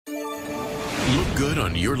Look good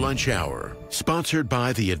on your lunch hour. Sponsored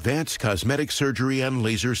by the Advanced Cosmetic Surgery and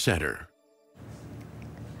Laser Center.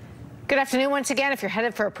 Good afternoon once again. If you're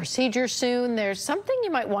headed for a procedure soon, there's something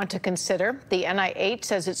you might want to consider. The NIH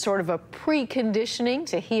says it's sort of a preconditioning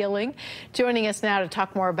to healing. Joining us now to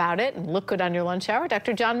talk more about it and look good on your lunch hour,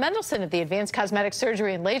 Dr. Jon Mendelsohn of the Advanced Cosmetic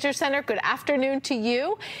Surgery and Laser Center. Good afternoon to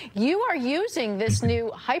you. You are using this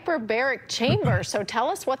new hyperbaric chamber, so tell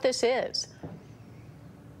us what this is.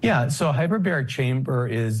 Yeah, so a hyperbaric chamber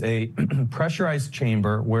is a pressurized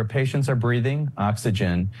chamber where patients are breathing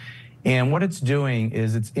oxygen. And what it's doing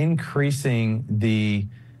is it's increasing the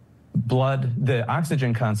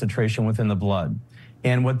oxygen concentration within the blood.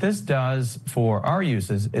 And what this does for our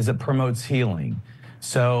uses is it promotes healing.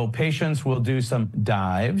 So patients will do some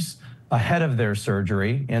dives ahead of their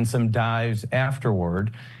surgery and some dives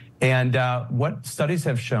afterward. And what studies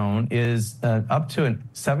have shown is up to a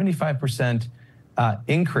 75%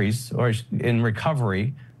 increase or in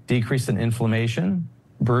recovery, decrease in inflammation,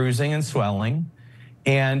 bruising, and swelling.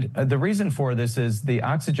 And the reason for this is the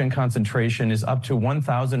oxygen concentration is up to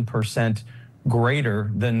 1,000%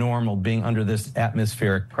 greater than normal being under this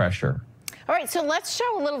atmospheric pressure. All right, so let's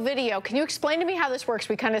show a little video. Can you explain to me how this works?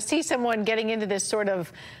 We kind of see someone getting into this sort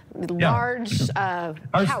of large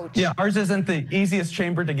couch. Yeah, ours isn't the easiest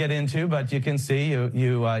chamber to get into, but you can see,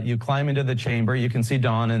 you climb into the chamber, you can see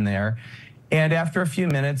Dawn in there. And after a few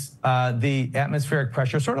minutes, the atmospheric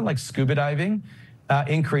pressure, sort of like scuba diving,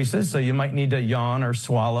 increases, so you might need to yawn or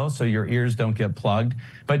swallow so your ears don't get plugged.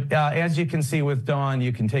 But as you can see with Dawn,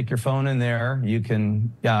 you can take your phone in there. You can,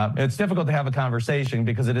 it's difficult to have a conversation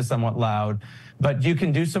because it is somewhat loud, but you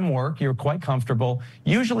can do some work. You're quite comfortable.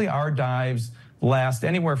 Usually our dives last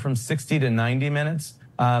anywhere from 60 to 90 minutes.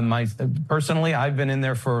 Personally, I've been in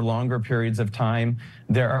there for longer periods of time.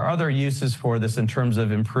 There are other uses for this in terms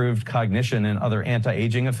of improved cognition and other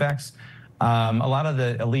anti-aging effects. A lot of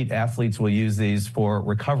the elite athletes will use these for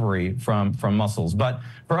recovery from muscles. But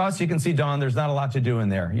for us, you can see, Dawn, there's not a lot to do in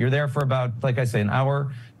there. You're there for about, like I say, an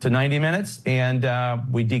hour to 90 minutes, and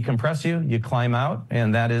we decompress you, you climb out,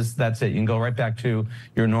 and that's it. You can go right back to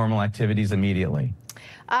your normal activities immediately.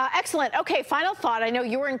 Excellent. Okay, final thought. I know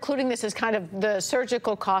you were including this as kind of the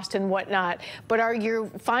surgical cost and whatnot, but are you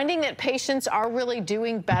finding that patients are really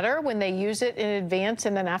doing better when they use it in advance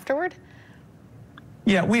and then afterward?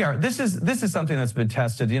 Yeah, we are. This is something that's been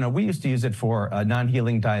tested. You know, we used to use it for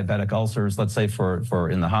non-healing diabetic ulcers, let's say for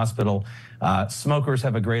in the hospital. Smokers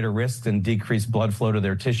have a greater risk and decreased blood flow to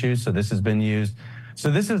their tissues, so this has been used. So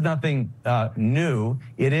this is nothing new.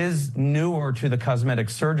 It is newer to the cosmetic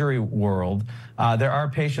surgery world. There are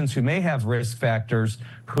patients who may have risk factors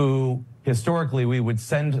who historically we would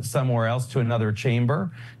send somewhere else to another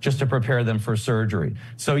chamber just to prepare them for surgery.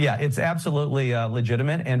 So yeah, it's absolutely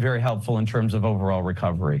legitimate and very helpful in terms of overall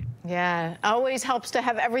recovery. Yeah, always helps to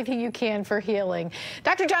have everything you can for healing.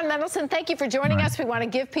 Dr. Jon Mendelsohn, thank you for joining us. We want to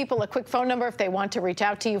give people a quick phone number if they want to reach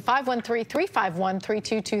out to you,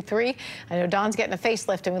 513-351-3223. I know Dawn's getting a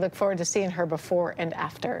facelift, and we look forward to seeing her before and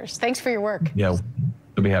afters. Thanks for your work. Yeah,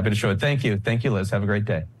 we'll be happy to show it. Thank you. Thank you, Liz. Have a great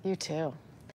day. You too.